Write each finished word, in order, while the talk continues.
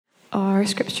Our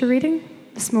scripture reading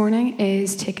this morning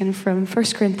is taken from 1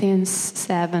 Corinthians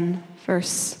 7,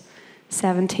 verse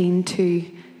 17 to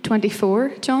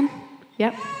 24. John?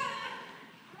 Yep.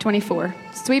 24.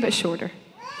 It's a wee bit shorter.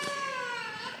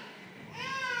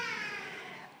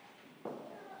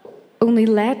 Only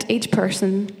let each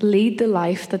person lead the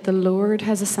life that the Lord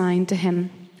has assigned to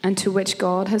him and to which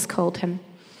God has called him.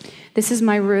 This is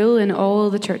my rule in all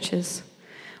the churches.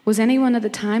 Was anyone at the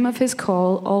time of his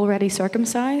call already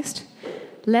circumcised?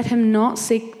 Let him not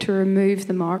seek to remove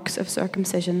the marks of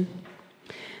circumcision.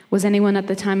 Was anyone at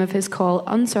the time of his call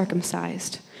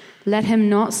uncircumcised? Let him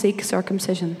not seek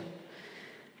circumcision.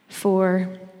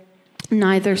 For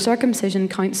neither circumcision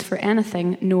counts for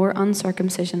anything nor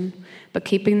uncircumcision, but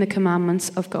keeping the commandments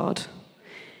of God.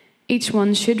 Each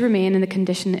one should remain in the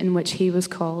condition in which he was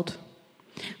called.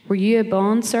 Were you a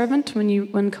bondservant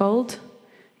when called?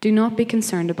 Do not be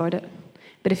concerned about it,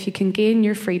 but if you can gain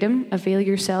your freedom, avail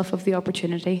yourself of the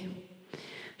opportunity.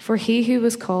 For he who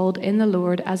was called in the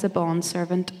Lord as a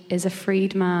bondservant is a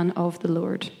freed man of the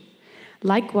Lord.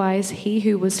 Likewise, he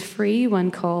who was free when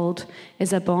called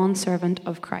is a bondservant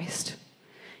of Christ.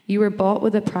 You were bought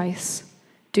with a price.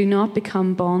 Do not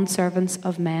become bondservants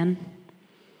of men.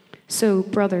 So,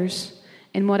 brothers,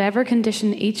 in whatever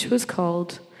condition each was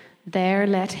called, there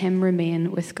let him remain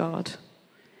with God.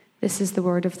 This is the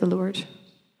word of the Lord.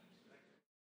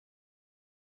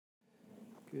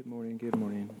 Good morning, good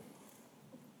morning.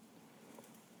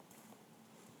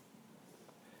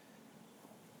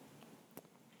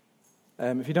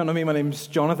 If you don't know me, my name's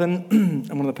Jonathan.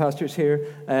 I'm one of the pastors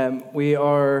here. We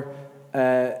are,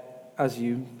 as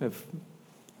you have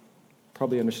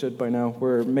probably understood by now,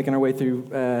 we're making our way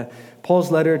through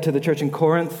Paul's letter to the church in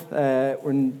Corinth.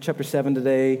 We're in chapter 7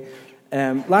 today.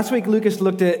 Last week, Lucas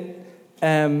looked at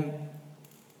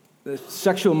the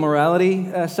sexual morality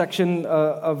section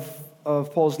of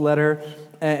Paul's letter,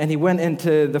 and he went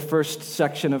into the first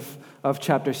section of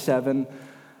chapter 7.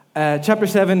 Chapter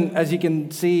 7, as you can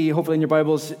see, hopefully in your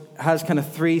Bibles, has kind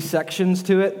of three sections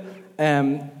to it.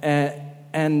 And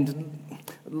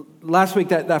last week,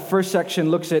 that first section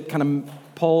looks at kind of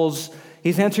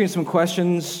he's answering some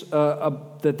questions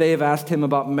that they have asked him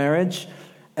about marriage.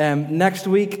 Next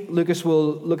week, Lucas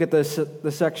will look at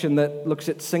the section that looks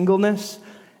at singleness.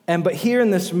 But here in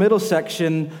this middle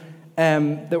section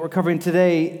that we're covering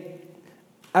today,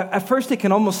 at first it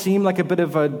can almost seem like a bit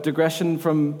of a digression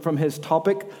from his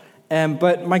topic.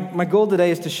 But my goal today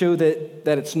is to show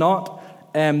that it's not.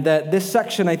 That this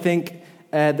section, I think,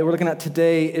 that we're looking at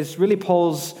today is really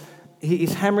Paul's,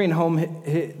 he's hammering home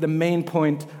the main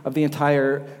point of the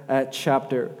entire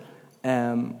chapter.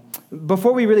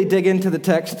 Before we really dig into the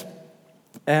text,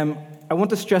 I want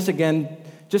to stress again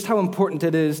just how important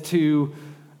it is to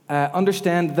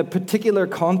understand the particular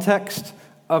context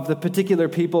of the particular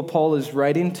people Paul is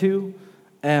writing to,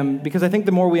 because I think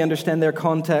the more we understand their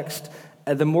context,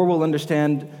 the more we'll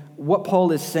understand what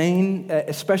Paul is saying,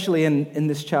 especially in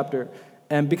this chapter.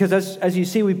 Because as you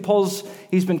see,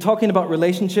 he's been talking about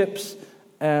relationships,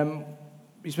 he's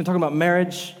been talking about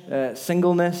marriage,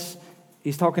 singleness,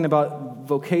 he's talking about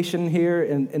vocation here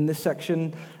in this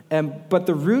section, but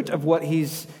the root of what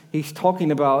he's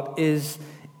talking about is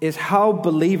how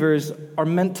believers are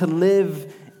meant to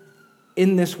live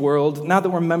in this world now that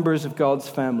we're members of God's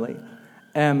family.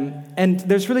 And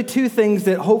there's really two things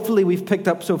that hopefully we've picked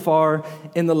up so far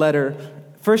in the letter.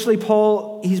 Firstly,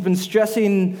 Paul, he's been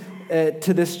stressing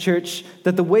to this church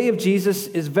that the way of Jesus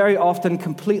is very often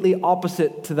completely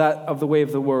opposite to that of the way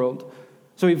of the world.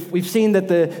 So we've seen that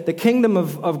the kingdom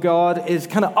of God is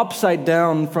kind of upside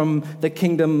down from the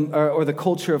kingdom or the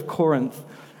culture of Corinth.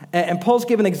 And Paul's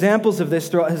given examples of this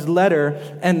throughout his letter.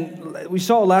 And we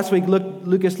saw last week,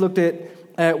 Lucas looked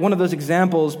at one of those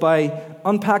examples by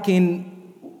unpacking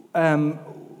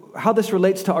how this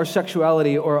relates to our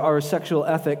sexuality or our sexual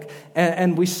ethic.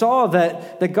 And we saw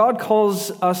that God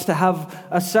calls us to have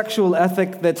a sexual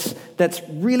ethic that's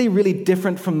really, really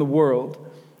different from the world.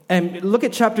 And look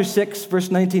at chapter 6,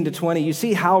 verse 19 to 20. You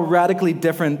see how radically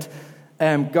different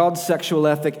God's sexual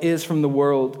ethic is from the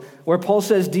world, where Paul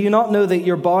says, "Do you not know that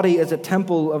your body is a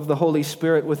temple of the Holy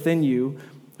Spirit within you,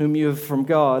 whom you have from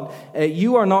God?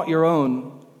 You are not your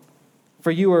own,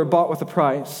 for you are bought with a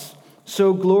price.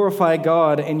 So glorify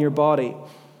God in your body."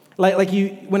 Like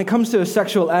you, when it comes to a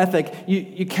sexual ethic,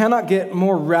 you cannot get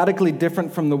more radically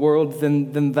different from the world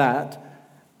than that.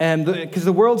 And because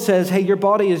the world says, "Hey, your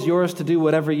body is yours to do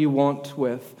whatever you want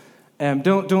with.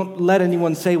 Don't let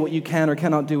anyone say what you can or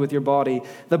cannot do with your body."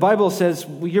 The Bible says,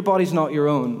 well, your body's not your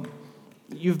own.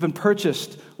 You've been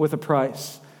purchased with a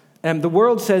price. And the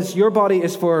world says your body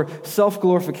is for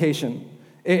self-glorification.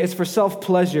 It's for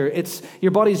self-pleasure. It's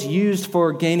your body's used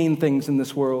for gaining things in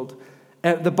this world.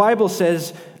 The Bible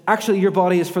says, actually, your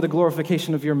body is for the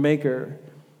glorification of your Maker.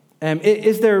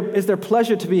 Is there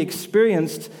pleasure to be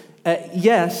experienced?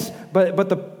 Yes, but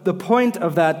the point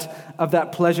of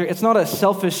that pleasure, it's not a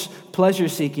selfish pleasure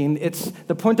seeking. It's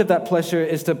the point of that pleasure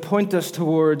is to point us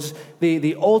towards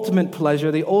the ultimate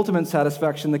pleasure, the ultimate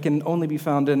satisfaction that can only be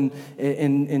found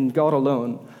in God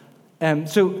alone.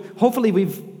 So hopefully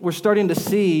we're starting to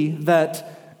see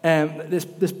that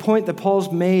this point that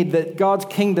Paul's made, that God's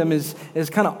kingdom is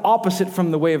kind of opposite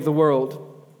from the way of the world.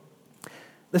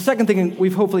 The second thing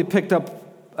we've hopefully picked up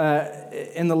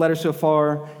in the letter so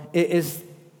far is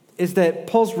that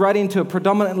Paul's writing to a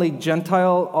predominantly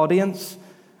Gentile audience.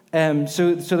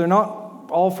 So they're not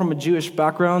all from a Jewish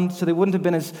background, so they wouldn't have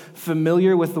been as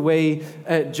familiar with the way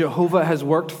Jehovah has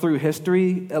worked through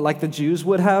history like the Jews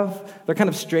would have. They're kind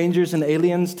of strangers and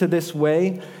aliens to this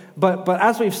way. But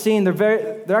as we've seen,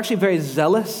 they're actually very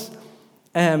zealous.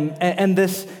 And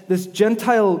this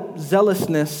Gentile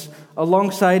zealousness,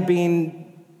 alongside being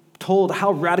told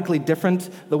how radically different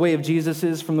the way of Jesus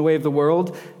is from the way of the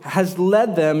world, has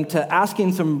led them to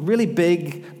asking some really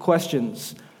big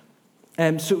questions.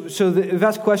 So they've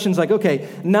asked questions like, okay,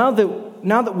 now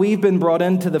that we've been brought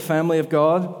into the family of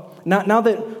God, now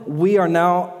that we are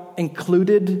now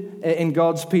included in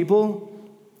God's people,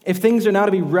 if things are now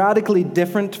to be radically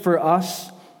different for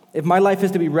us, if my life is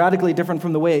to be radically different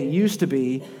from the way it used to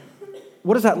be,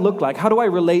 what does that look like? How do I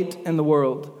relate in the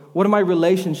world? What do my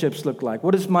relationships look like?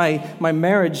 What is my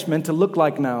marriage meant to look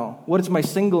like now? What is my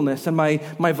singleness and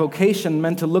my vocation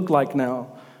meant to look like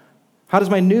now? How does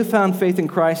my newfound faith in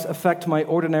Christ affect my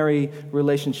ordinary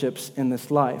relationships in this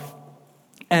life?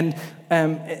 And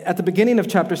at the beginning of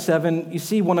chapter 7, you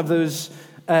see one of those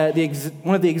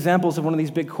one of the examples of one of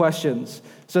these big questions.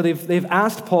 So they've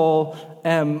asked Paul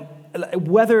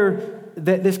whether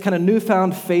this kind of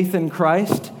newfound faith in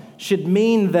Christ should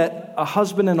mean that a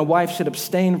husband and a wife should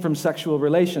abstain from sexual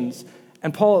relations.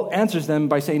 And Paul answers them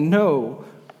by saying no.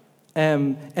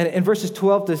 And in verses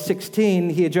 12 to 16,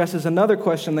 he addresses another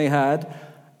question they had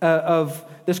of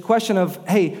this question of,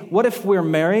 hey, what if we're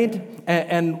married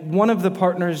and one of the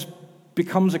partners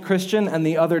becomes a Christian and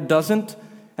the other doesn't?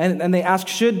 And they ask,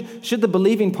 should the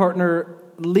believing partner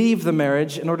leave the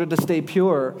marriage in order to stay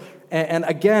pure? And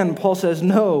again, Paul says,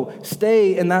 no,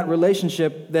 stay in that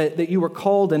relationship that you were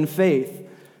called in faith.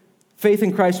 Faith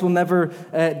in Christ will never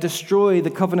destroy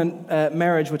the covenant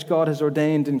marriage which God has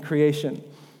ordained in creation.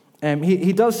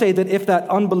 He does say that if that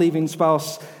unbelieving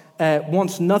spouse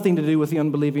wants nothing to do with the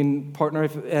unbelieving partner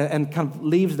and kind of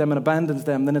leaves them and abandons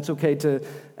them, then it's okay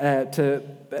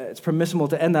it's permissible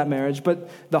to end that marriage. But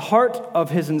the heart of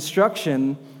his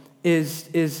instruction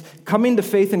is coming to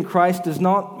faith in Christ does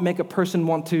not make a person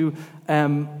want to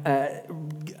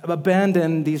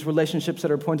abandon these relationships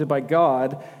that are appointed by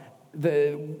God.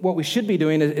 What we should be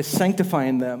doing is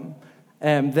sanctifying them.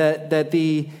 That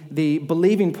the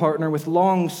believing partner with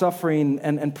long suffering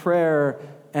and prayer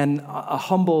and a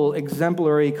humble,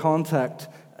 exemplary conduct,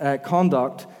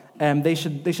 they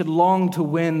should long to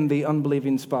win the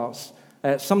unbelieving spouse.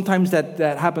 Sometimes that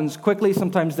happens quickly,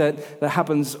 sometimes that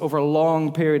happens over a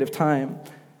long period of time.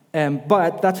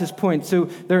 But that's his point. So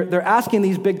they're asking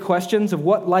these big questions of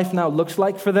what life now looks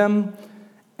like for them.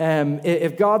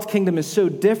 If God's kingdom is so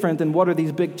different, then what are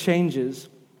these big changes?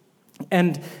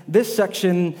 And this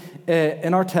section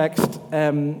in our text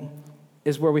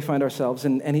is where we find ourselves,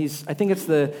 and I think it's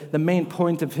the main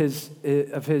point of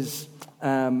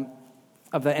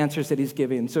the answers that he's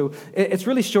giving. So it's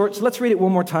really short. So let's read it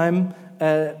one more time,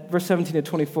 verse 17 to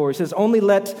 24. It says, "Only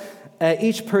let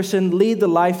each person lead the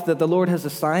life that the Lord has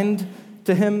assigned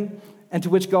to him and to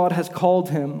which God has called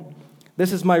him.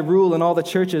 This is my rule in all the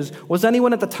churches. Was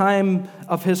anyone at the time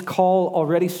of his call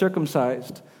already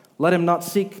circumcised? Let him not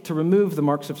seek to remove the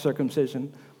marks of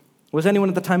circumcision. Was anyone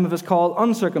at the time of his call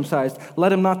uncircumcised?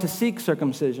 Let him not to seek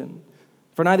circumcision.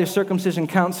 For neither circumcision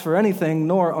counts for anything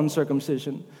nor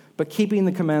uncircumcision, but keeping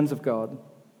the commands of God.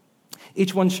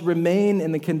 Each one should remain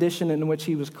in the condition in which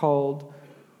he was called.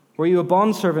 Were you a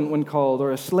bondservant when called,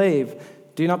 or a slave?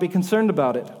 Do not be concerned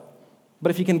about it. But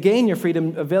if you can gain your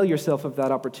freedom, avail yourself of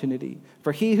that opportunity.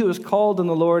 For he who is called in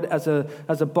the Lord as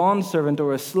a bondservant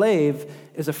or a slave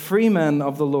is a free man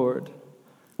of the Lord.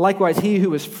 Likewise, he who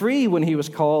was free when he was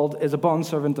called is a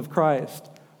bondservant of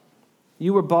Christ.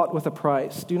 You were bought with a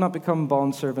price. Do not become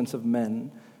bondservants of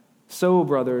men. So,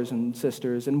 brothers and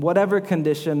sisters, in whatever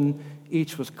condition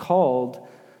each was called,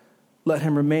 let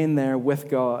him remain there with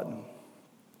God."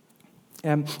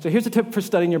 So here's a tip for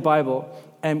studying your Bible.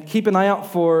 Keep an eye out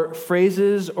for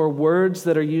phrases or words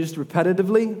that are used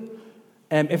repetitively.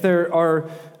 If there are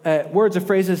words or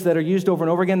phrases that are used over and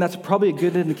over again, that's probably a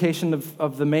good indication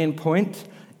of the main point.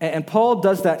 And Paul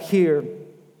does that here.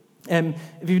 And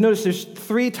if you've noticed, there's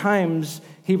 3 times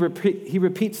he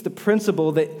repeats the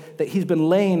principle that he's been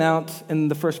laying out in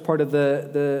the first part of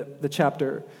the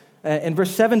chapter. In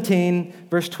verse 17,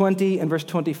 verse 20, and verse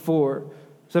 24.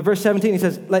 So verse 17, he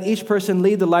says, "Let each person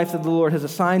lead the life that the Lord has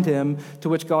assigned him, to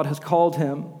which God has called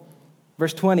him."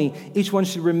 Verse 20, "Each one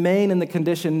should remain in the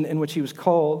condition in which he was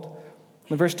called."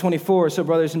 In verse 24, "So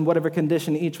brothers, in whatever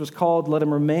condition each was called, let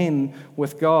him remain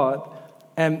with God."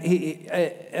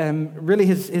 Really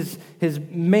his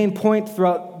main point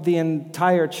throughout the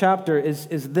entire chapter is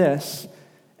this.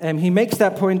 He makes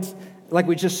that point, like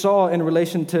we just saw, in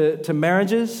relation to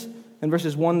marriages in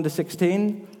verses 1 to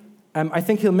 16. I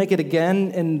think he'll make it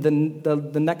again in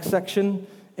the next section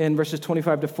in verses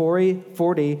 25 to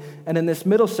 40. And in this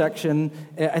middle section,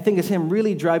 I think it's him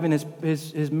really driving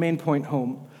his main point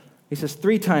home. He says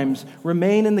 3 times,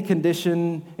 "Remain in the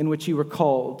condition in which you were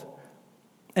called."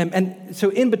 And so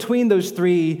in between those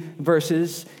 3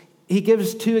 verses, he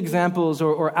gives 2 examples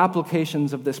or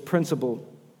applications of this principle.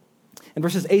 In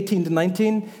verses 18 to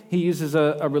 19, he uses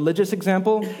a religious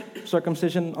example,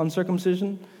 circumcision,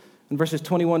 uncircumcision. In verses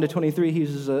 21 to 23, he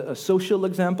uses a social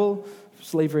example,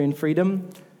 slavery and freedom.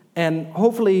 And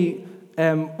hopefully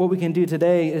what we can do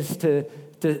today is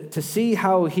to see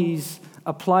how he's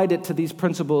applied it to these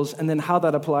principles and then how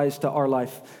that applies to our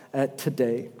life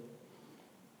today.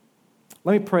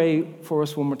 Let me pray for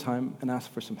us one more time and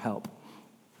ask for some help.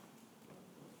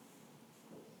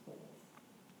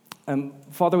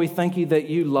 Father, we thank you that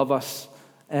you love us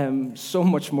so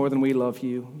much more than we love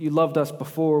you. You loved us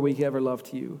before we ever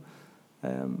loved you.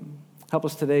 Help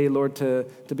us today, Lord, to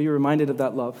be reminded of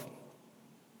that love,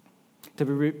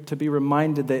 to be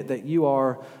reminded that you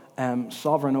are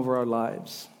sovereign over our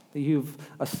lives, that you've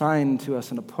assigned to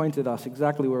us and appointed us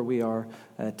exactly where we are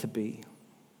to be.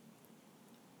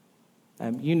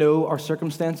 You know our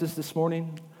circumstances this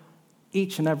morning.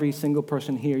 Each and every single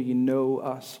person here, you know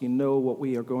us. You know what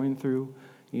we are going through.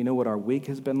 You know what our week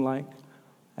has been like.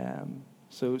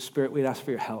 So, Spirit, we'd ask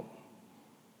for your help.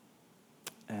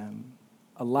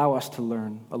 Allow us to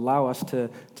learn. Allow us to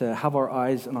have our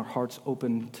eyes and our hearts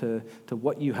open to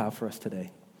what you have for us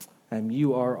today.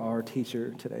 You are our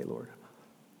teacher today, Lord.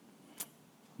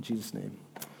 In Jesus' name.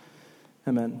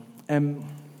 Amen. Let me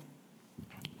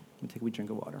take a wee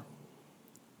drink of water.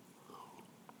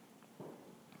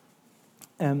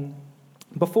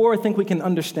 Before I think we can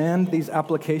understand these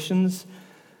applications,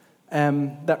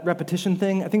 that repetition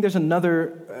thing, I think there's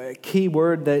another key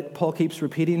word that Paul keeps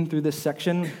repeating through this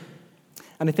section.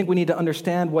 And I think we need to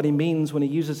understand what he means when he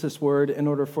uses this word in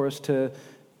order for us to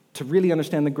really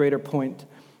understand the greater point.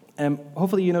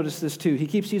 Hopefully you notice this too. He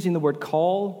keeps using the word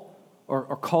call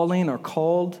or calling or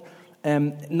called.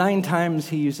 9 times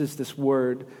he uses this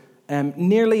word.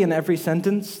 Nearly in every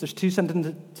sentence. There's 2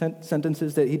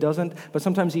 sentences that he doesn't, but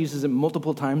sometimes he uses it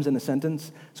multiple times in a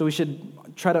sentence. So we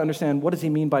should try to understand, what does he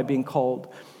mean by being called?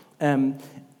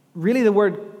 Really, the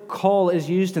word call is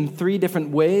used in 3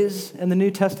 different ways in the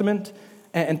New Testament,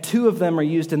 and 2 of them are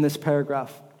used in this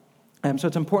paragraph. So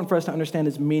it's important for us to understand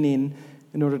his meaning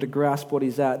in order to grasp what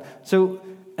he's at. So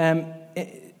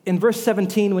in verse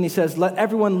 17, when he says, "Let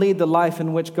everyone lead the life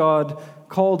in which God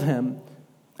called him,"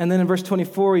 and then in verse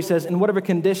 24, he says, "In whatever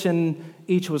condition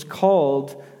each was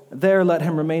called, there let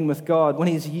him remain with God." When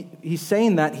he's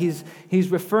saying that, he's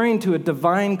referring to a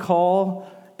divine call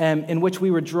in which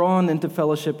we were drawn into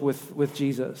fellowship with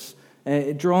Jesus,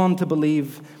 drawn to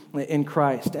believe in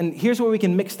Christ. And here's where we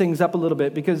can mix things up a little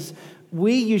bit, because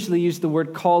we usually use the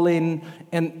word calling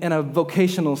in a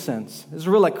vocational sense. It's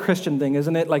a real Christian thing,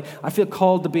 isn't it? Like, I feel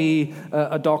called to be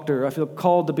a doctor. I feel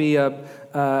called to be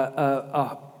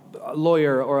a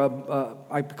lawyer, or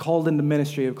I'm called into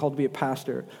ministry, I'm called to be a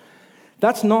pastor.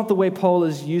 That's not the way Paul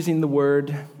is using the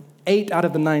word 8 out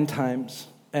of the 9 times.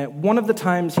 One of the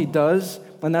times he does,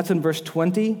 and that's in verse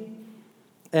 20.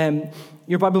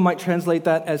 Your Bible might translate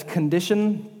that as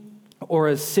condition or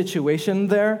as situation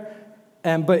there.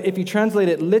 But if you translate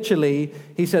it literally,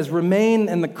 he says, "Remain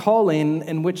in the calling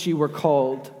in which you were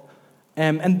called."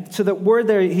 And so that word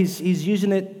there, he's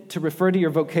using it to refer to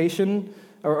your vocation,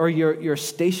 or your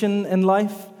station in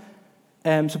life.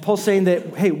 So Paul's saying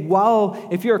that, hey,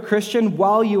 if you're a Christian,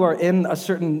 while you are in a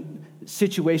certain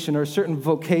situation or a certain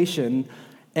vocation,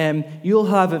 you'll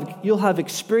have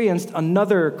experienced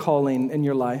another calling in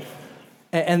your life.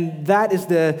 And that is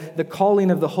the calling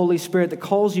of the Holy Spirit that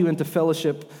calls you into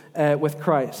fellowship with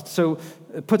Christ. So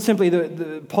put simply,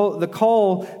 the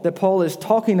call that Paul is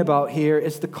talking about here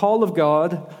is the call of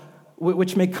God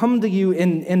which may come to you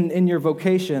in your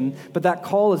vocation, but that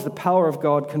call is the power of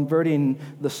God converting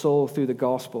the soul through the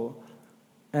gospel.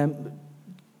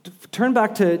 Turn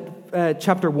back to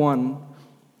chapter 1,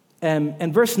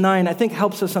 and verse 9, I think,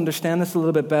 helps us understand this a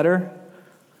little bit better.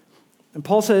 And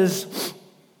Paul says,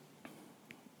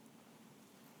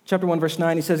 chapter 1, verse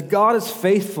 9, he says, God is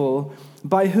faithful,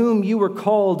 by whom you were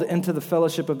called into the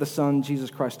fellowship of the Son, Jesus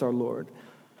Christ our Lord.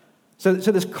 So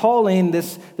this calling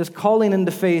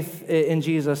into faith in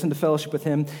Jesus, into fellowship with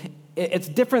him, it's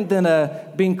different than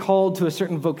being called to a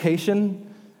certain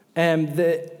vocation.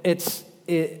 Those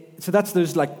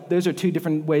are two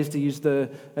different ways to use the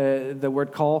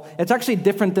word call. It's actually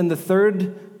different than the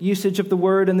third usage of the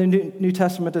word in the New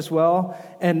Testament as well.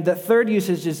 And the third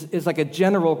usage is like a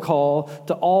general call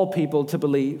to all people to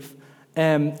believe.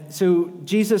 So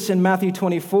Jesus in Matthew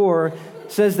 24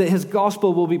 says that his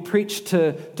gospel will be preached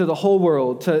to the whole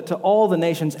world, to all the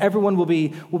nations. Everyone will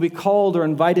be called or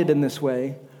invited in this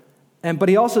way. But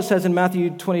he also says in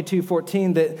Matthew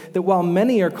 22:14 that while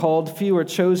many are called, few are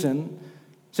chosen.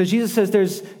 So Jesus says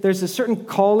there's a certain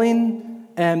calling,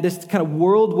 and this kind of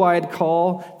worldwide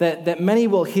call that many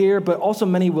will hear, but also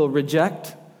many will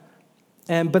reject.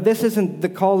 But this isn't the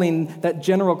calling, that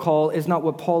general call is not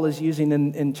what Paul is using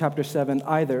in chapter 7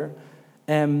 either.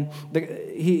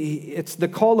 It's the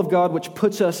call of God which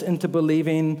puts us into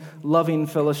believing, loving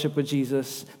fellowship with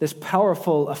Jesus, this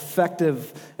powerful,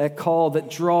 effective call that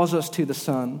draws us to the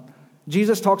Son.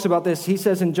 Jesus talks about this. He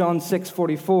says in John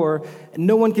 6:44,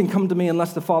 no one can come to me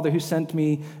unless the Father who sent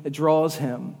me draws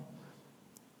him.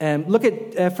 Look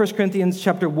at 1 Corinthians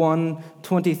chapter 1,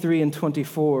 23 and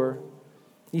 24.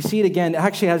 You see it again. It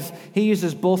actually he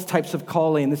uses both types of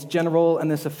calling, this general and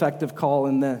this effective call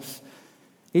in this.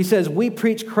 He says, we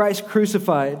preach Christ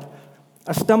crucified,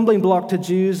 a stumbling block to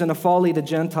Jews and a folly to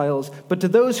Gentiles. But to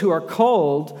those who are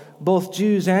called, both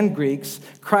Jews and Greeks,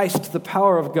 Christ, the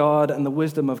power of God and the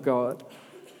wisdom of God.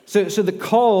 So the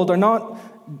called are not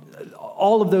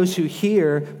all of those who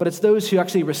hear, but it's those who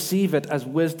actually receive it as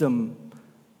wisdom.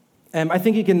 I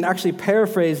think you can actually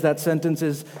paraphrase that sentence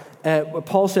as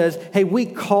Paul says, hey, we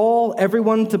call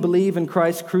everyone to believe in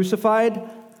Christ crucified,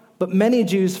 but many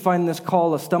Jews find this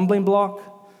call a stumbling block.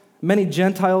 Many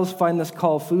Gentiles find this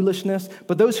call foolishness,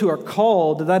 but those who are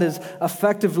called, that is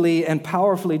effectively and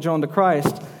powerfully drawn to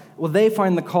Christ, well, they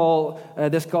find the call,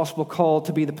 this gospel call,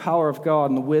 to be the power of God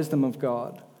and the wisdom of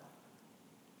God.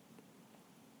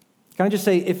 Can I just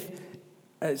say, if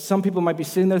some people might be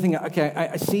sitting there thinking, okay,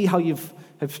 I see how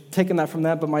have taken that from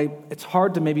that, but it's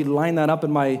hard to maybe line that up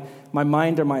in my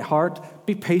mind or my heart.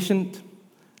 Be patient.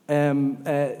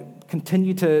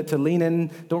 Continue to lean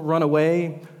in. Don't run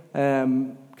away.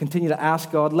 Continue to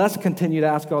ask God. Let's continue to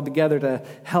ask God together to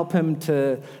help him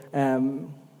to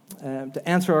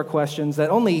answer our questions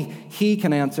that only he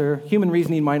can answer. Human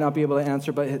reasoning might not be able to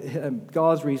answer, but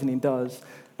God's reasoning does.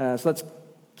 So let's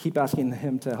keep asking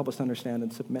him to help us understand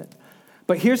and submit.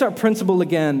 But here's our principle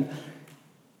again.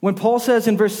 When Paul says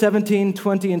in verse 17,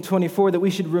 20, and 24 that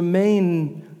we should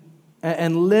remain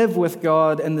and live with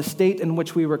God in the state in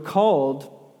which we were called,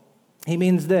 he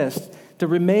means this: to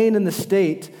remain in the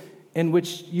state in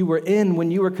which you were in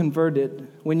when you were converted,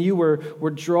 when you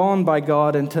were drawn by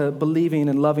God into believing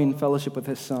and loving fellowship with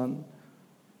his Son.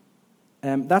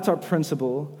 That's our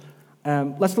principle.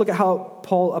 Let's look at how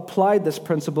Paul applied this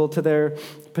principle to their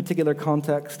particular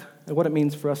context and what it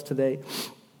means for us today.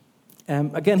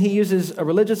 Again, he uses a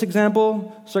religious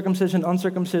example, circumcision,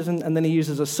 uncircumcision, and then he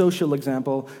uses a social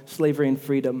example, slavery and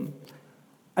freedom.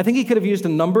 I think he could have used a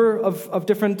number of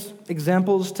different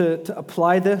examples to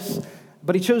apply this,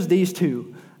 but he chose these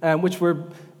two, which were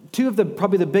two of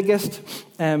probably the biggest,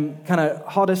 kind of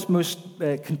hottest, most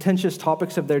contentious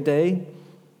topics of their day.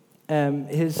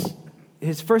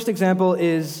 His first example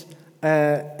is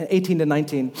 18 to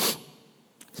 19.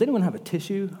 Does anyone have a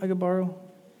tissue I could borrow?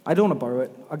 I don't want to borrow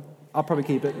it. I'll probably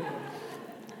keep it.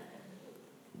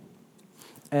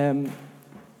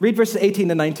 Read verses 18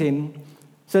 to 19. It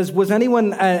says, was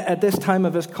anyone at this time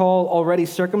of his call already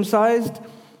circumcised?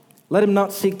 Let him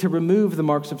not seek to remove the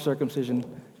marks of circumcision.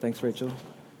 Thanks, Rachel.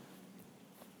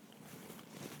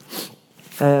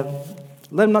 Let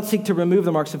him not seek to remove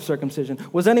the marks of circumcision.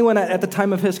 Was anyone at the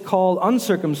time of his call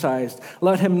uncircumcised?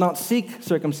 Let him not seek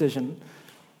circumcision.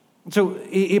 So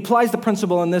he applies the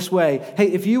principle in this way. Hey,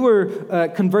 if you were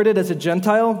converted as a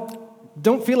Gentile,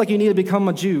 don't feel like you need to become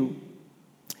a Jew.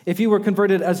 If you were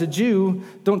converted as a Jew,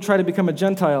 don't try to become a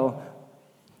Gentile.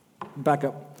 Back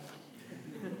up.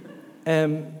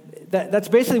 That's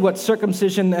basically what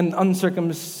circumcision and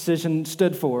uncircumcision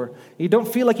stood for. You don't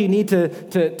feel like you need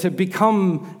to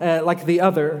become like the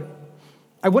other.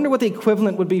 I wonder what the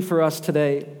equivalent would be for us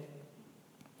today.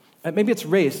 Maybe it's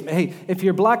race. Hey, if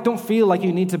you're black, don't feel like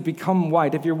you need to become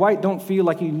white. If you're white, don't feel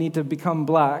like you need to become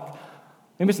black.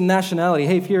 Maybe it's nationality.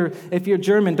 Hey, if you're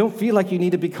German, don't feel like you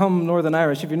need to become Northern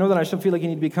Irish. If you're Northern Irish, don't feel like you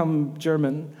need to become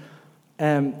German.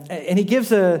 And he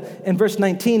gives in verse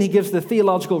 19, he gives the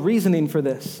theological reasoning for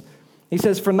this. He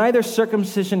says, "For neither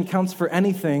circumcision counts for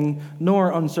anything,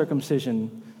 nor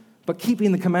uncircumcision, but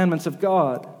keeping the commandments of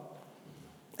God."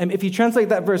 And if you translate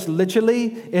that verse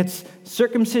literally, it's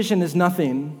circumcision is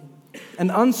nothing,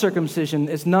 and uncircumcision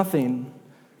is nothing,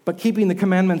 but keeping the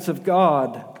commandments of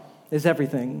God is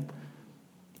everything.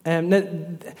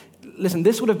 And listen,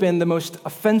 this would have been the most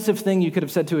offensive thing you could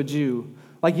have said to a Jew.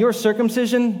 Like, your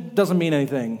circumcision doesn't mean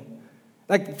anything.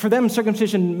 Like, for them,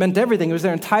 circumcision meant everything. It was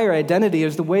their entire identity. It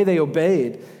was the way they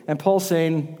obeyed. And Paul's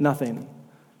saying nothing.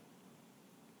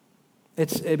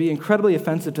 It'd be incredibly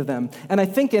offensive to them. And I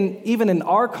think even in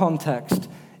our context,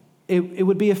 it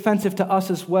would be offensive to us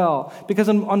as well. Because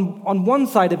on one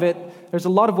side of it, there's a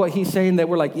lot of what he's saying that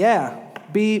we're like, yeah,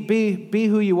 be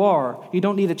who you are. You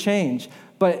don't need to change.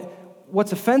 But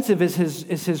what's offensive is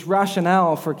his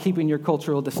rationale for keeping your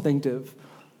cultural distinctive.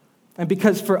 And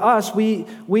because for us, we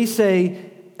say,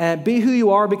 be who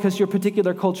you are because your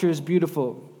particular culture is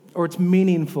beautiful or it's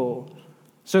meaningful.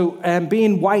 So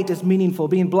being white is meaningful.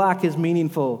 Being black is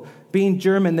meaningful. Being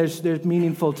German, there's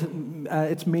meaningful.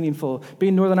 It's meaningful.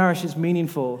 Being Northern Irish is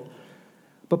meaningful.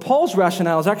 But Paul's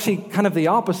rationale is actually kind of the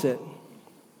opposite.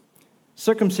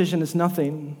 Circumcision is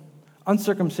nothing.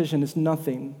 Uncircumcision is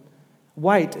nothing.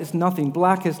 White is nothing.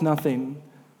 Black is nothing.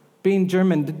 Being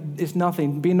German is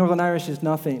nothing. Being Northern Irish is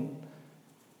nothing.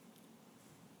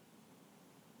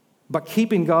 But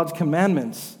keeping God's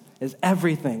commandments is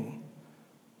everything.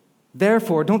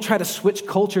 Therefore, don't try to switch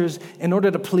cultures in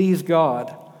order to please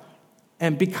God.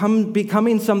 And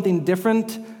becoming something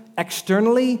different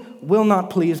externally will not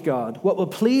please God. What will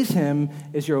please Him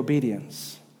is your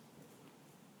obedience.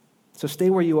 So stay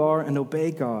where you are and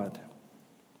obey God.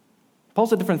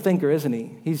 Paul's a different thinker, isn't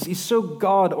he? He's so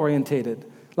God-orientated.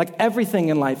 Like everything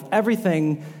in life,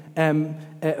 everything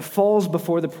falls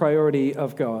before the priority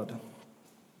of God.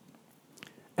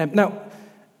 Now,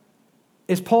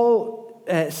 is Paul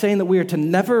saying that we are to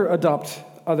never adopt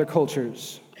other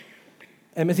cultures?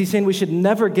 Is he saying we should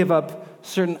never give up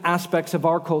certain aspects of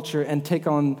our culture and take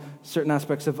on certain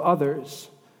aspects of others?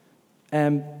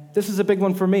 This is a big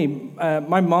one for me.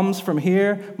 My mom's from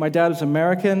here. My dad is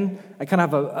American. I kind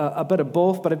of have a bit of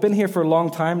both, but I've been here for a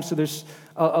long time, so there's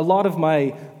a lot of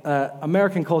my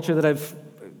American culture that I've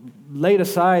laid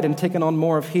aside and taken on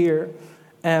more of here.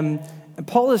 And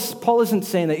Paul isn't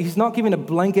saying that. He's not giving a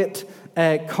blanket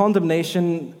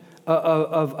condemnation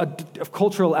of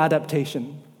cultural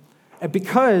adaptation.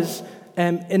 Because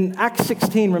in Acts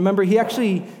 16, remember, he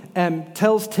actually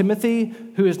tells Timothy,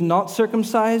 who is not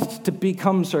circumcised, to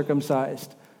become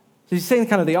circumcised. So he's saying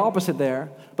kind of the opposite there.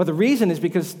 But the reason is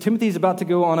because Timothy's about to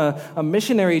go on a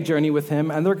missionary journey with him,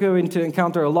 and they're going to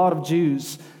encounter a lot of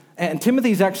Jews. And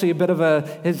Timothy's actually a bit of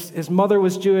his mother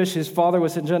was Jewish, his father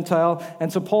was a Gentile.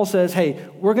 And so Paul says, hey,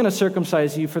 we're going to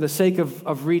circumcise you for the sake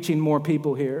of reaching more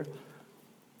people here.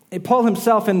 Paul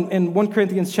himself in 1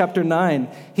 Corinthians chapter 9,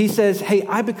 he says, hey,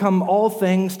 I become all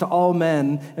things to all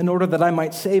men in order that I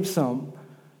might save some.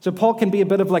 So Paul can be a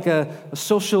bit of like a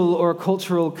social or a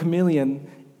cultural chameleon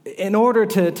in order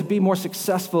to be more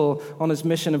successful on his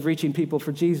mission of reaching people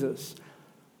for Jesus.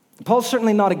 Paul's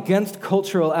certainly not against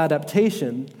cultural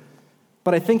adaptation,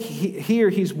 but I think here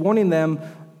he's warning them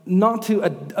not to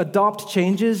adopt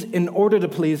changes in order to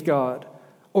please God.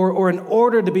 Or in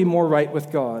order to be more right with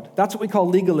God. That's what we call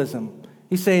legalism.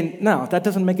 He's saying, no, that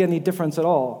doesn't make any difference at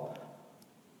all.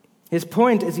 His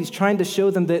point is he's trying to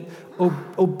show them that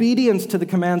obedience to the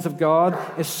commands of God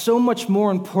is so much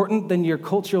more important than your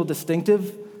cultural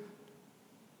distinctive,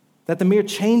 that the mere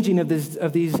changing of these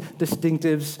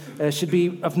distinctives should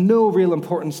be of no real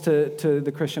importance to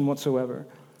the Christian whatsoever.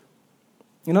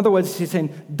 In other words, he's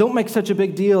saying, don't make such a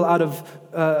big deal out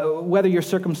of whether you're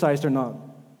circumcised or not.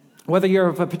 Whether you're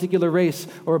of a particular race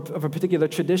or of a particular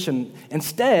tradition.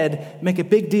 Instead, make a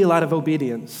big deal out of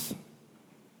obedience.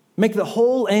 Make the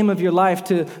whole aim of your life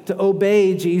to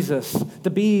obey Jesus, to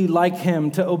be like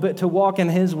Him, to walk in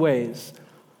His ways.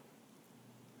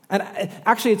 And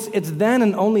actually, it's then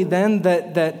and only then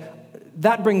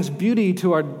that brings beauty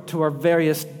to our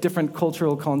various different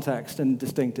cultural contexts and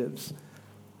distinctives.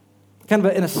 Kind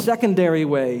of in a secondary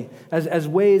way, as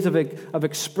ways of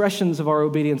expressions of our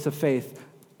obedience of faith.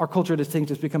 Our cultural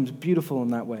distinctives becomes beautiful in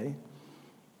that way.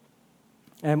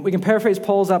 And we can paraphrase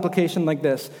Paul's application like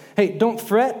this. Hey, don't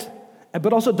fret,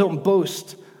 but also don't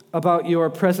boast about your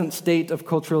present state of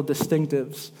cultural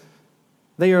distinctives.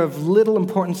 They are of little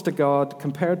importance to God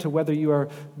compared to whether you are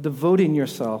devoting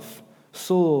yourself,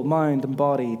 soul, mind, and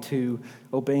body, to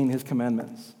obeying his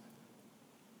commandments.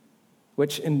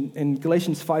 Which in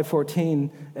Galatians 5:14,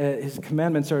 his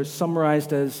commandments are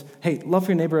summarized as, hey, love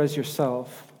your neighbor as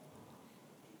yourself.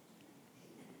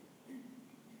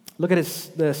 Look at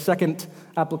the second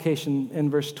application in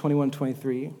verse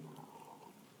 21-23.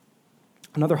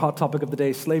 Another hot topic of the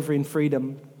day, slavery and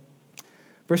freedom.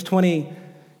 Verse 20,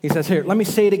 he says here, let me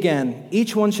say it again.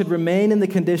 Each one should remain in the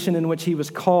condition in which he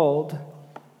was called.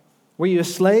 Were you a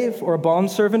slave or a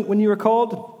bondservant when you were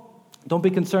called? Don't be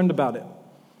concerned about it.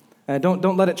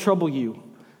 Don't let it trouble you.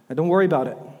 Don't worry about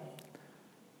it.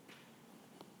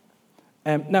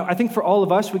 Now, I think for all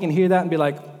of us, we can hear that and be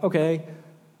like, okay,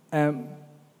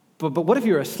 but what if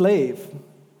you're a slave?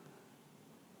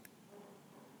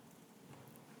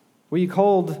 Were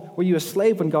you a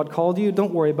slave when God called you?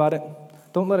 Don't worry about it.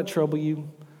 Don't let it trouble you.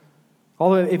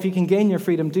 Although if you can gain your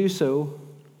freedom, do so.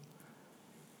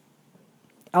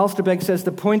 Alistair Begg says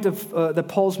the point that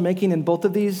Paul's making in both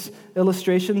of these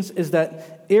illustrations is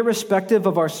that irrespective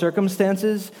of our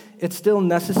circumstances, it's still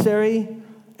necessary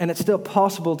and it's still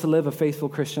possible to live a faithful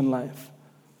Christian life,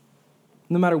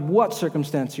 no matter what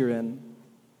circumstance you're in.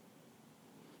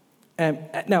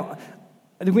 Now,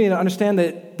 I think we need to understand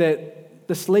that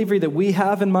the slavery that we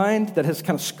have in mind that has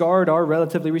kind of scarred our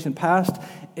relatively recent past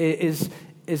is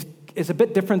a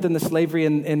bit different than the slavery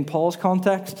in Paul's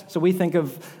context. So we think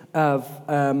of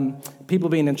people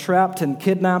being entrapped and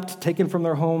kidnapped, taken from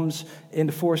their homes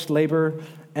into forced labor.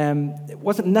 It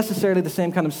wasn't necessarily the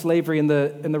same kind of slavery in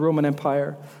the Roman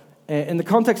Empire. In the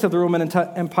context of the Roman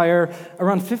Empire,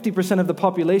 around 50% of the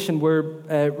population were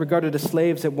regarded as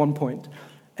slaves at one point.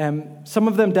 Some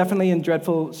of them definitely in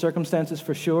dreadful circumstances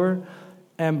for sure,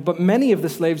 but many of the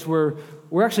slaves were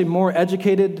actually more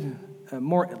educated,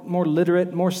 more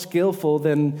literate, more skillful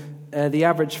than the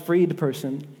average freed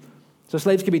person. So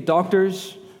slaves could be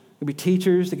doctors, could be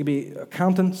teachers, they could be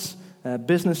accountants,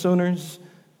 business owners.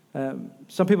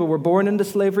 Some people were born into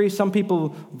slavery. Some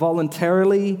people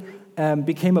voluntarily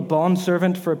became a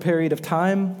bondservant for a period of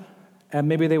time.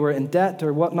 Maybe they were in debt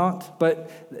or whatnot. But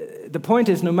the point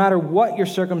is, no matter what your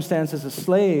circumstance as a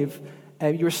slave,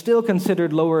 you were still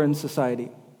considered lower in society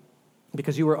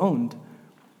because you were owned.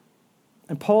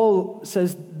 And Paul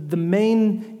says the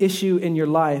main issue in your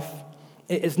life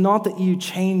is not that you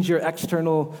change your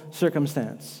external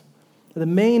circumstance. The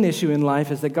main issue in life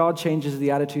is that God changes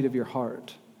the attitude of your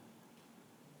heart.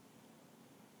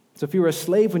 So if you were a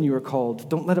slave when you were called,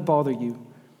 don't let it bother you.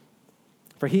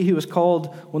 For he who was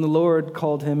called when the Lord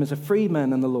called him is a free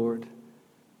man in the Lord.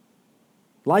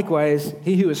 Likewise,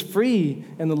 he who is free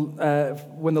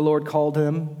when the Lord called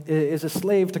him is a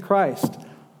slave to Christ.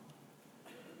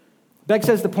 Begg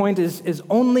says the point is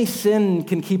only sin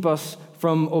can keep us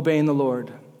from obeying the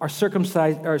Lord. Our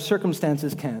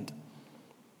circumstances can't.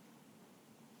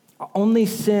 Only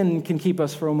sin can keep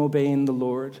us from obeying the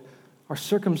Lord. Our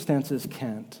circumstances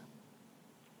can't.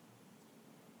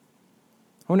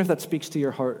 I wonder if that speaks to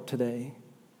your heart today.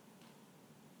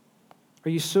 Are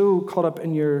you so caught up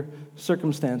in your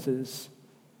circumstances?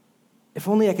 If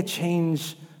only I could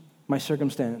change my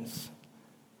circumstance.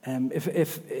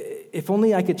 If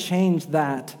only I could change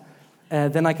that,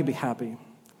 then I could be happy.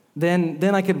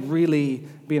 Then I could really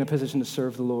be in a position to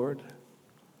serve the Lord.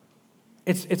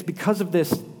 It's because of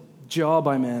this job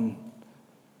I'm in.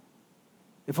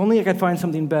 If only I could find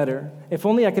something better. If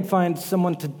only I could find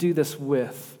someone to do this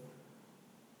with.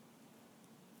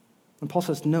 And Paul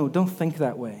says, no, don't think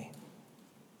that way.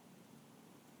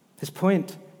 His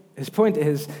point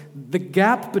is the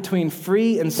gap between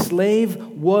free and slave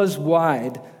was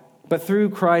wide, but through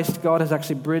Christ, God has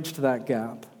actually bridged that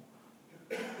gap.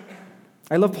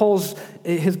 I love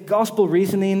his gospel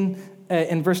reasoning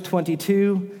in verse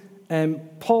 22.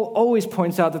 Paul always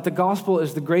points out that the gospel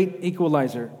is the great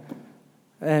equalizer.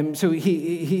 So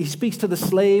he speaks to the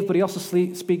slave, but he also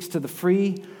speaks to the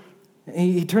free.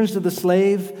 He turns to the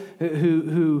slave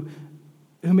who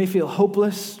may feel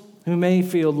hopeless, who may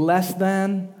feel less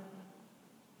than.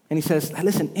 And he says,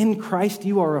 listen, in Christ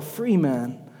you are a free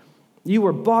man. You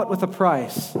were bought with a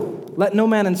price. Let no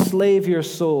man enslave your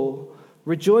soul.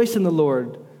 Rejoice in the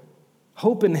Lord.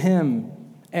 Hope in him.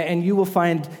 And you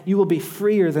will be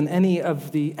freer than any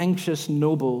of the anxious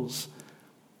nobles.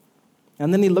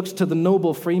 And then he looks to the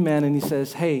noble free man and he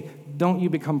says, hey, don't you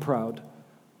become proud.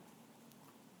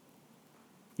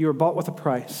 You are bought with a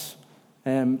price.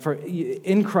 For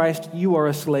in Christ, you are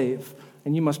a slave,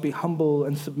 and you must be humble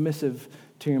and submissive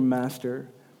to your master.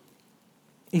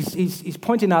 He's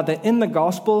pointing out that in the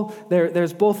gospel,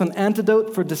 there's both an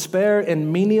antidote for despair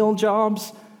in menial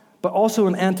jobs, but also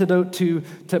an antidote to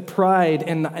pride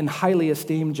in highly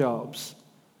esteemed jobs.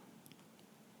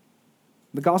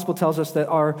 The gospel tells us that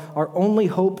our only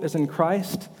hope is in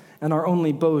Christ, and our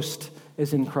only boast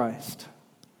is in Christ.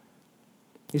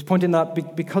 He's pointing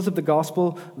out because of the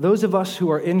gospel, those of us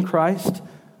who are in Christ,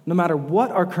 no matter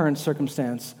what our current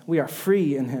circumstance, we are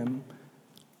free in him.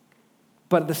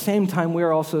 But at the same time, we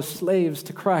are also slaves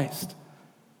to Christ.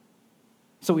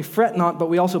 So we fret not, but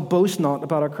we also boast not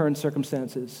about our current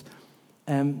circumstances.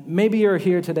 Maybe you're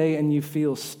here today and you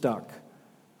feel stuck.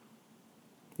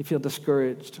 You feel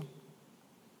discouraged.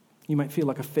 You might feel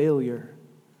like a failure.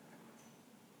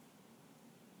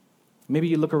 Maybe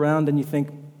you look around and you think,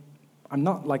 I'm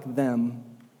not like them.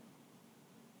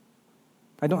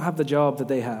 I don't have the job that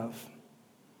they have.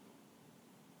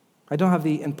 I don't have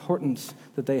the importance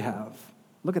that they have.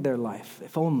 Look at their life,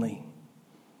 if only.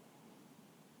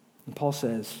 And Paul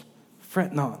says,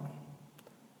 fret not.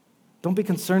 Don't be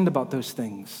concerned about those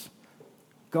things.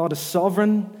 God is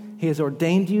sovereign. He has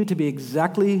ordained you to be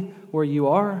exactly where you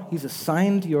are. He's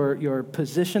assigned your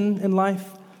position in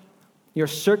life. Your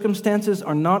circumstances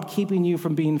are not keeping you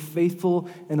from being faithful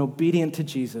and obedient to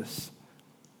Jesus.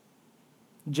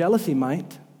 Jealousy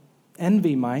might,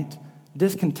 envy might,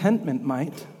 discontentment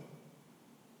might.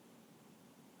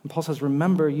 And Paul says,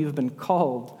 remember, you've been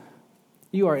called.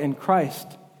 You are in Christ.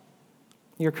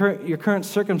 Your current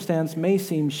circumstance may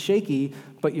seem shaky,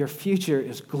 but your future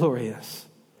is glorious.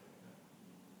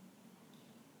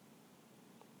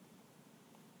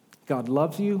 God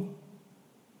loves you.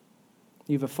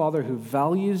 You have a Father who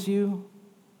values you.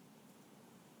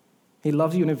 He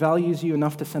loves you and he values you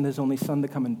enough to send his only Son to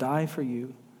come and die for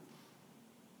you.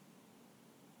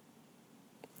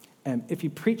 And if you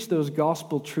preach those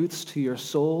gospel truths to your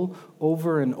soul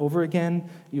over and over again,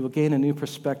 you will gain a new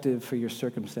perspective for your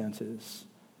circumstances.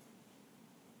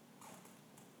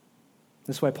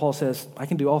 That's why Paul says, I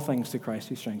can do all things through Christ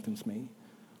who strengthens me.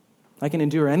 I can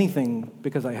endure anything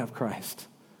because I have Christ.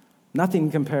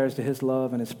 Nothing compares to his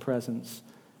love and his presence.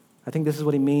 I think this is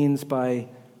what he means by,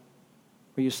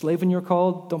 are you a slave when you're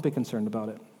called? Don't be concerned about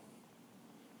it.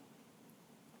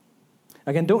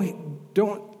 Again,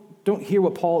 don't hear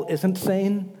what Paul isn't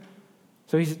saying.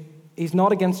 So he's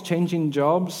not against changing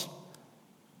jobs.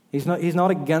 He's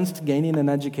not against gaining an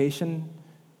education.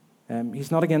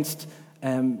 He's not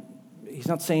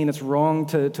saying it's wrong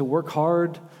to work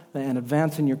hard and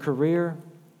advance in your career.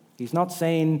 He's not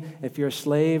saying if you're a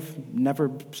slave, never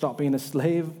stop being a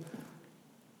slave.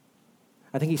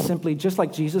 I think he's simply, just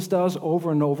like Jesus does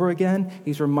over and over again,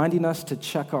 he's reminding us to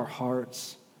check our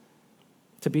hearts,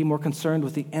 to be more concerned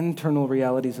with the internal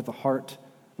realities of the heart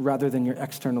rather than your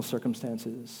external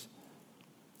circumstances.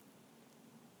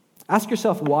 Ask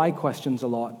yourself why questions a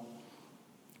lot.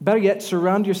 Better yet,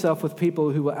 surround yourself with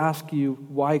people who will ask you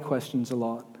why questions a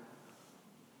lot.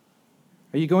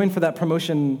 Are you going for that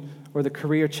promotion or the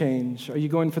career change? Are you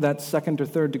going for that second or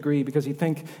third degree because you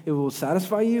think it will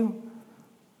satisfy you?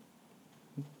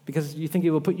 Because you think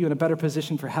it will put you in a better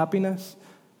position for happiness?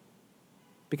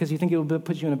 Because you think it will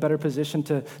put you in a better position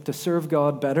to serve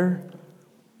God better?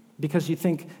 Because you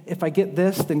think, if I get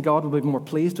this, then God will be more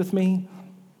pleased with me?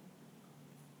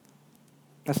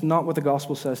 That's not what the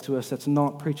gospel says to us. That's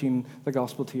not preaching the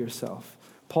gospel to yourself.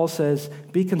 Paul says,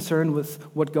 be concerned with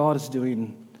what God is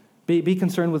doing. Be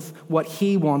concerned with what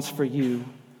he wants for you.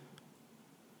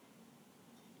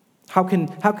 How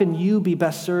can you be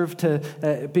best served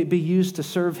to be used to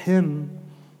serve him?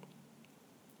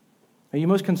 Are you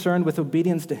most concerned with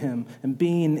obedience to him and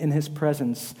being in his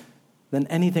presence than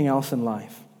anything else in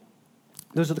life?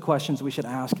 Those are the questions we should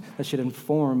ask that should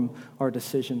inform our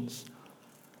decisions.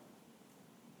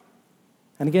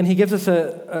 And again, he gives us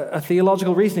a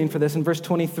theological reasoning for this in verse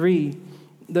 23.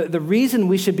 The reason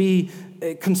we should be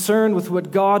concerned with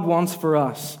what God wants for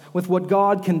us, with what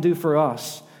God can do for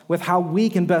us, with how we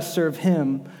can best serve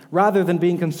him, rather than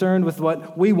being concerned with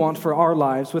what we want for our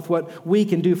lives, with what we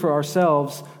can do for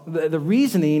ourselves. The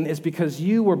reasoning is because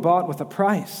you were bought with a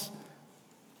price.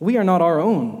 We are not our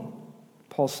own,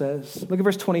 Paul says. Look at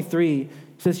verse 23. He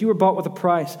says, you were bought with a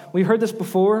price. We heard this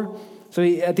before. So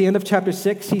at the end of chapter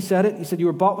 6, he said it. He said, you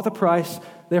were bought with a price,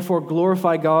 therefore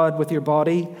glorify God with your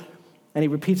body. And he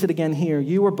repeats it again here.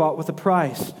 You were bought with a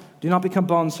price. Do not become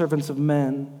bondservants of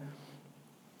men.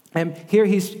 And here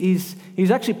he's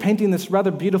actually painting this rather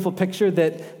beautiful picture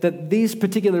that these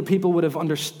particular people would have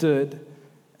understood.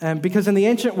 Because in the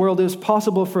ancient world, it was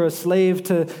possible for a slave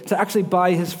to actually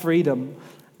buy his freedom.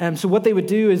 So what they would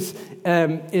do is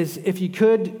if you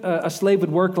could, a slave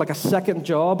would work like a second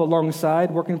job alongside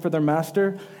working for their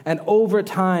master, and over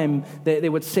time they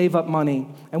would save up money.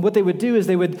 And what they would do is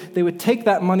they would take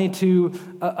that money to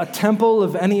a temple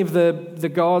of any of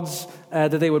the gods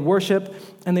that they would worship,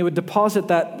 and they would deposit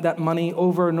that money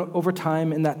over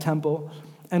time in that temple.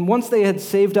 And once they had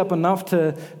saved up enough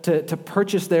to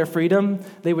purchase their freedom,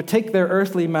 they would take their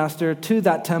earthly master to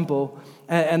that temple,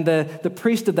 and the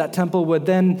priest of that temple would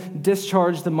then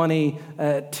discharge the money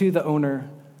to the owner,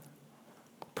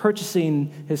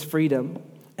 purchasing his freedom.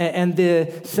 And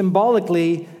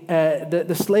symbolically,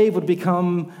 the slave would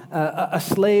become a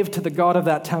slave to the god of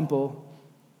that temple,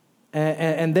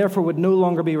 and therefore would no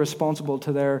longer be responsible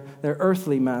to their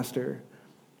earthly master.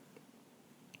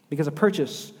 Because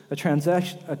a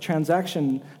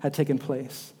transaction had taken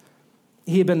place.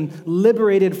 He had been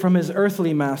liberated from his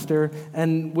earthly master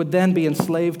and would then be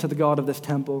enslaved to the god of this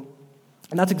temple.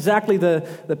 And that's exactly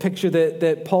the picture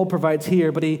that Paul provides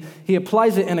here, but he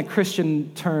applies it in a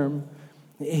Christian term.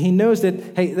 He knows that,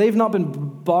 hey, they've not been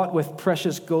bought with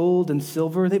precious gold and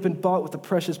silver. They've been bought with the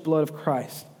precious blood of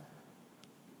Christ.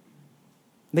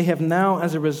 They have now,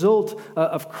 as a result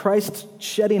of Christ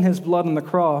shedding his blood on the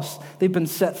cross, they've been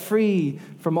set free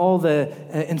from all the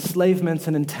enslavements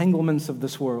and entanglements of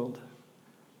this world.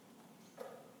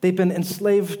 They've been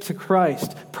enslaved to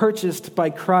Christ, purchased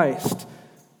by Christ,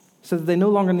 so that they no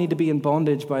longer need to be in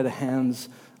bondage by the hands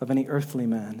of any earthly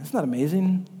man. Isn't that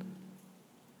amazing?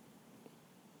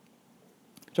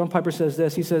 John Piper says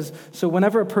this. He says, "So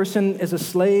whenever a person is a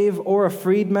slave or a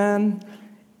freedman,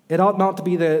 it ought not to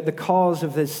be the cause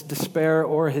of his despair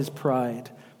or his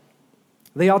pride.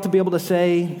 They ought to be able to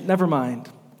say, 'Never mind.'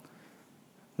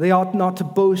 They ought not to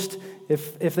boast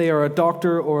if they are a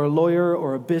doctor or a lawyer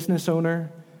or a business owner.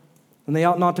 And they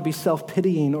ought not to be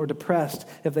self-pitying or depressed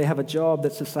if they have a job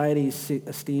that society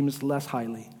esteems less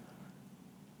highly."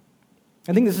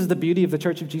 I think this is the beauty of the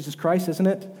Church of Jesus Christ, isn't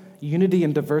it? Unity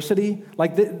and diversity.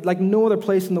 Like no other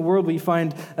place in the world will you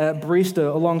find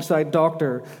barista alongside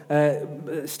doctor,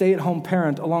 stay-at-home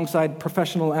parent alongside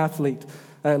professional athlete,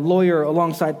 lawyer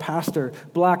alongside pastor,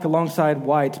 black alongside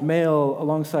white, male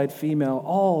alongside female,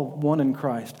 all one in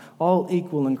Christ, all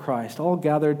equal in Christ, all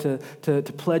gathered to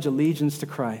pledge allegiance to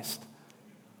Christ.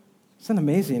 Isn't that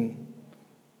amazing?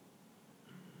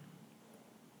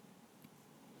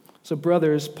 So,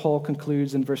 brothers, Paul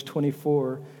concludes in verse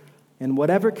 24, "In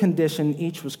whatever condition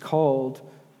each was called,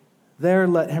 there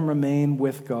let him remain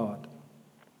with God."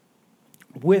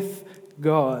 With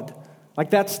God.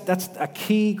 Like that's a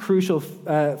key, crucial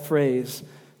phrase.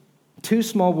 Two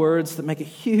small words that make a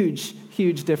huge,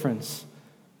 huge difference.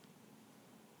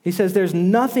 He says there's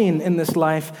nothing in this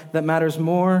life that matters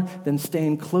more than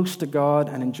staying close to God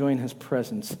and enjoying his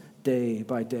presence day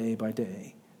by day by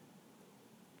day.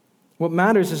 What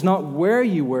matters is not where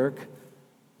you work,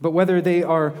 but whether they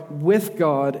are with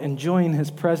God, enjoying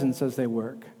his presence as they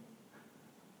work.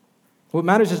 What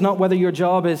matters is not whether your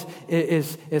job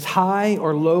is high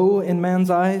or low in man's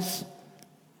eyes.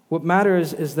 What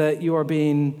matters is that you are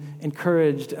being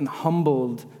encouraged and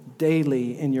humbled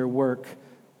daily in your work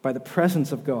by the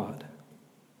presence of God.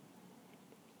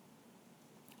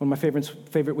 One of my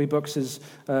favorite wee books is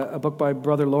a book by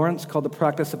Brother Lawrence called The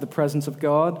Practice of the Presence of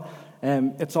God.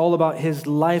 It's all about his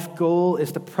life goal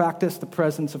is to practice the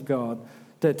presence of God,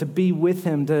 to be with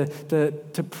him,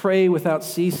 to pray without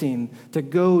ceasing, to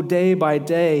go day by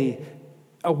day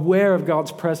aware of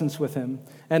God's presence with him.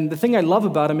 And the thing I love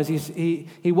about him is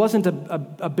he wasn't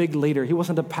a big leader. He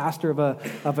wasn't a pastor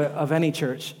of any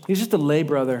church. He's just a lay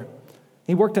brother.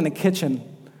 He worked in a kitchen.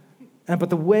 But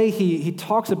the way he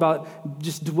talks about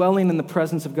just dwelling in the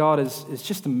presence of God is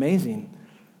just amazing.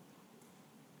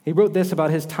 He wrote this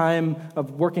about his time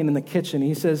of working in the kitchen.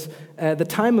 He says, "The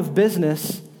time of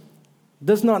business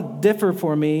does not differ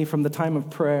for me from the time of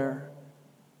prayer."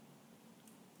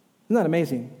 Isn't that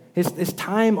amazing? His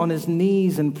time on his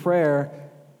knees in prayer,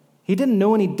 he didn't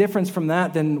know any difference from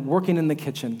that than working in the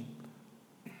kitchen.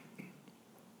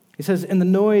 He says, "In the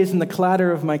noise and the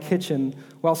clatter of my kitchen,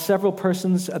 while several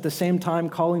persons at the same time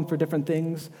calling for different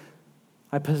things,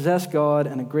 I possess God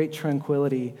in a great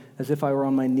tranquility as if I were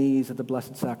on my knees at the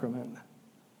Blessed Sacrament."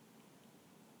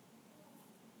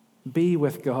 Be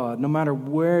with God. No matter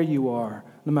where you are,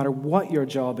 no matter what your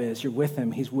job is, you're with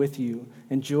him. He's with you.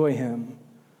 Enjoy him.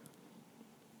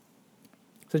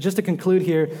 So just to conclude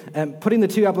here, putting the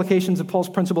two applications of Paul's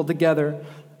principle together,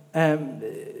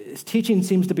 his teaching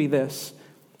seems to be this.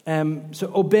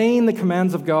 So obeying the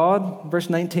commands of God, verse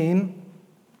 19,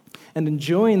 and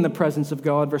enjoying the presence of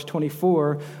God, verse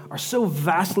 24, are so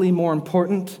vastly more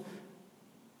important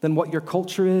than what your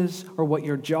culture is or what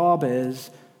your job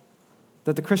is,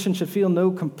 that the Christian should feel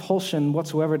no compulsion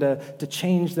whatsoever to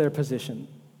change their position.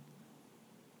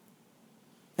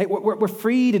 Hey, we're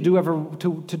free to do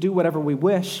whatever we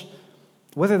wish,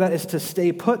 whether that is to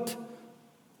stay put,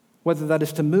 whether that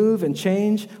is to move and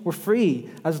change. We're free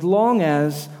as long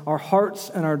as our hearts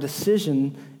and our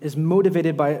decision is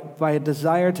motivated by a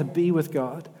desire to be with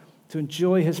God, to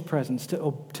enjoy His presence, to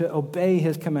obey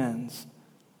His commands.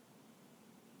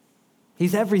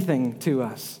 He's everything to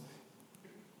us.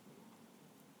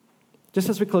 Just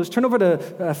as we close, turn over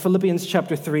to Philippians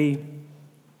chapter 3.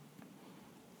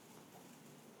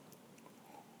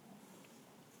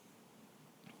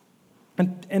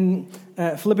 And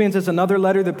Philippians is another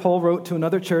letter that Paul wrote to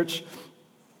another church.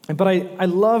 But I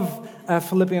love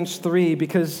Philippians 3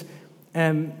 because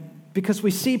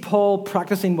we see Paul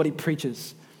practicing what he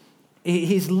preaches.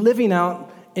 He's living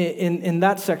out in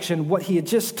that section what he had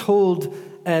just told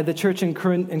the church in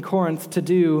Corinth to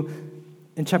do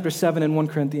in chapter 7 in 1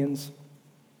 Corinthians.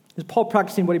 Is Paul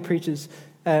practicing what he preaches?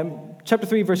 Chapter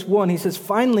 3, verse 1, he says,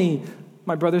 "Finally,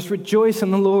 my brothers, rejoice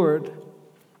in the Lord."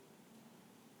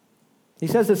 He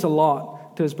says this a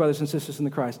lot to his brothers and sisters in the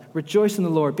Christ. Rejoice in the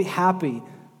Lord. Be happy.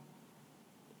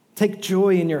 Take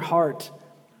joy in your heart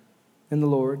in the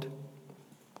Lord.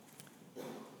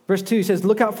 Verse 2 says,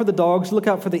 "Look out for the dogs, look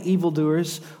out for the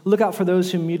evildoers, look out for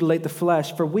those who mutilate the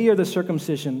flesh, for we are the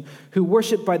circumcision, who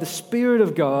worship by the Spirit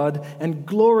of God and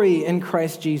glory in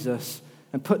Christ Jesus,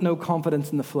 and put no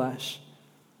confidence in the flesh."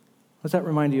 What does that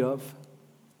remind you of?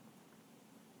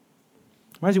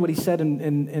 Reminds you what he said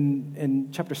in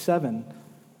chapter 7.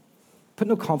 Put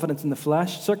no confidence in the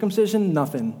flesh. Circumcision,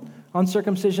 nothing.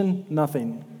 Uncircumcision,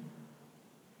 nothing.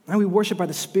 And we worship by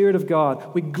the Spirit of God.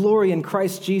 We glory in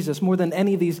Christ Jesus more than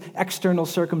any of these external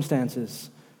circumstances.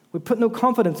 We put no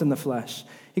confidence in the flesh.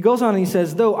 He goes on and he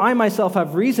says, "Though I myself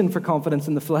have reason for confidence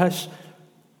in the flesh,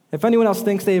 if anyone else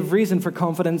thinks they have reason for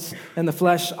confidence in the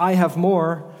flesh, I have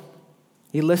more."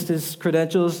 He lists his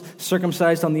credentials: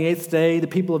 circumcised on the 8th day, the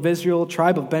people of Israel,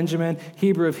 tribe of Benjamin,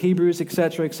 Hebrew of Hebrews,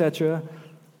 etc., etc.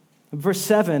 Verse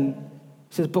 7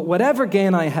 says, "But whatever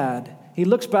gain I had," he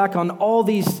looks back on all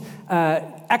these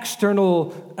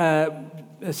external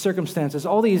circumstances,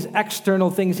 all these external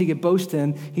things he could boast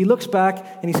in. He looks back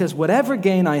and he says, "Whatever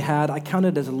gain I had, I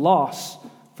counted as loss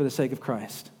for the sake of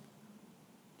Christ."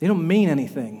 They don't mean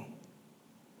anything.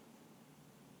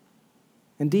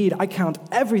 Indeed, I count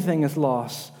everything as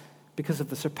loss because of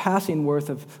the surpassing worth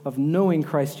of knowing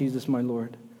Christ Jesus my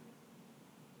Lord.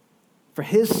 For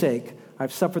His sake,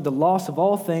 I've suffered the loss of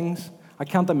all things. I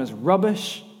count them as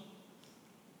rubbish.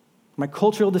 My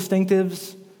cultural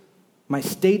distinctives, my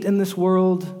state in this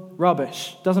world,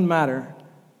 rubbish. Doesn't matter.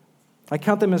 I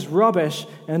count them as rubbish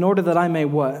in order that I may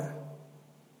what?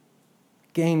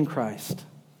 Gain Christ.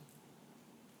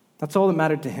 That's all that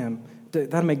mattered to him.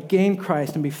 That I may gain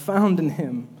Christ and be found in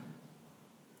Him.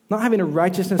 Not having a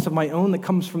righteousness of my own that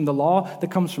comes from the law, that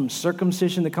comes from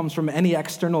circumcision, that comes from any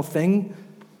external thing,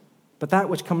 but that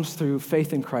which comes through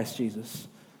faith in Christ Jesus.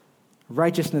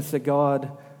 Righteousness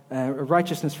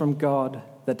from God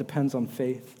that depends on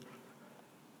faith.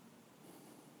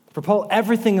 For Paul,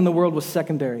 everything in the world was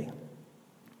secondary.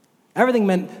 Everything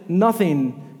meant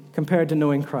nothing compared to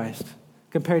knowing Christ,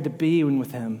 compared to being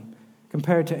with Him,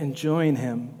 compared to enjoying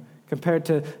Him, compared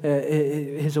to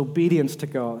his obedience to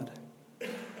God.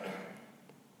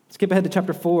 Skip ahead to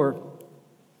chapter 4.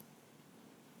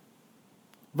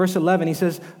 Verse 11, he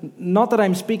says, "Not that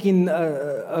I'm speaking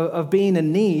of being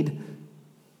in need."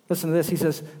 Listen to this. He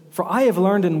says, "For I have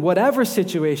learned in whatever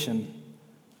situation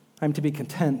I'm to be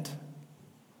content."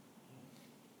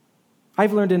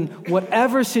 I've learned in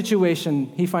whatever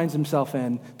situation he finds himself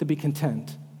in to be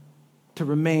content, to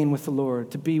remain with the Lord,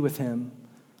 to be with Him.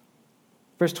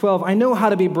 Verse 12, "I know how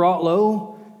to be brought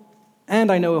low,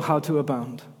 and I know how to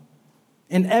abound.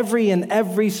 In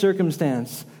every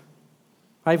circumstance,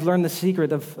 I've learned the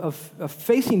secret of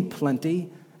facing plenty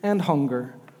and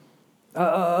hunger,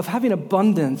 of having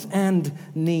abundance and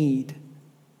need.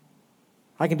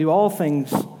 I can do all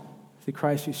things through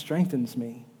Christ who strengthens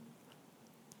me."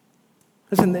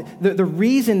 Listen, the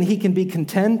reason he can be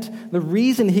content, the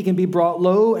reason he can be brought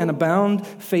low and abound,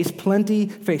 face plenty,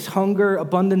 face hunger,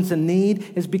 abundance, and need,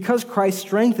 is because Christ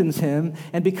strengthens him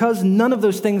and because none of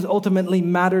those things ultimately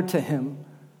matter to him.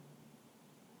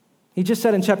 He just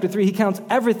said in chapter 3, he counts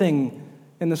everything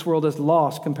in this world as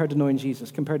loss compared to knowing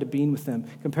Jesus, compared to being with Him,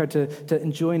 compared to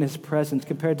enjoying His presence,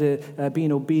 compared to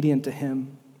being obedient to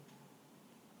Him.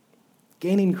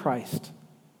 Gaining Christ,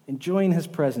 enjoying His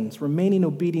presence, remaining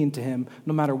obedient to Him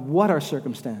no matter what our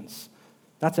circumstance.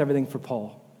 That's everything for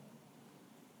Paul.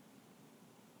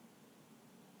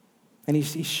 And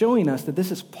he's showing us that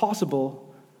this is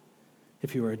possible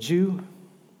if you are a Jew,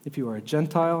 if you are a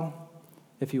Gentile,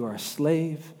 if you are a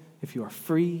slave, if you are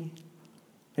free,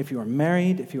 if you are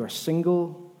married, if you are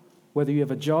single, whether you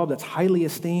have a job that's highly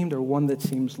esteemed or one that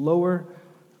seems lower,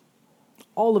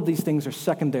 all of these things are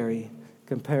secondary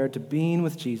compared to being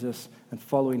with Jesus and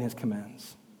following his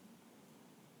commands.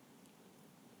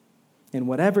 In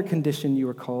whatever condition you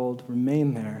are called,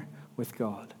 remain there with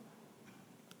God.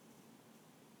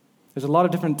 There's a lot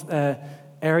of different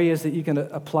areas that you can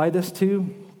apply this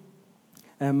to.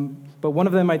 But one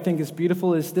of them I think is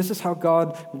beautiful is this is how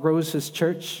God grows his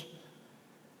church.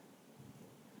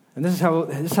 And this is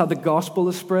how the gospel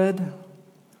is spread.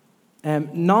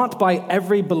 Not by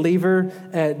every believer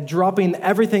dropping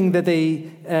everything that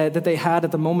they had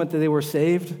at the moment that they were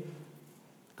saved,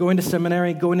 going to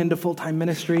seminary, going into full-time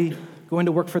ministry, going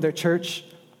to work for their church.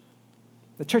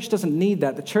 The church doesn't need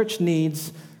that. The church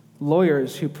needs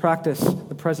lawyers who practice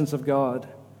the presence of God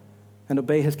and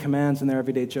obey his commands in their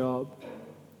everyday job.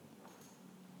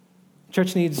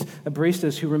 Church needs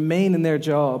baristas who remain in their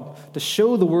job to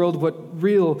show the world what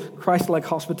real Christ-like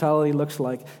hospitality looks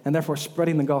like, and therefore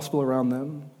spreading the gospel around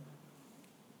them.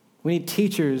 We need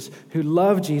teachers who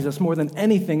love Jesus more than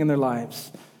anything in their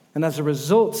lives, and as a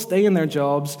result stay in their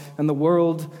jobs and the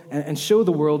world and show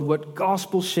the world what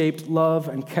gospel-shaped love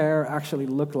and care actually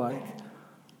look like.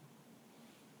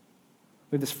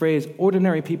 We have this phrase,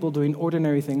 ordinary people doing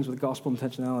ordinary things with gospel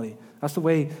intentionality. That's the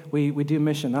way we do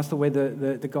mission. That's the way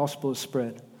the gospel is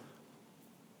spread.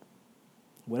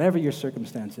 Whatever your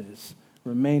circumstance is,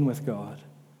 remain with God.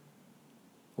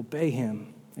 Obey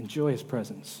him. Enjoy his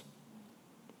presence.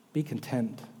 Be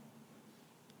content.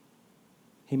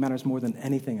 He matters more than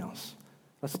anything else.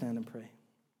 Let's stand and pray.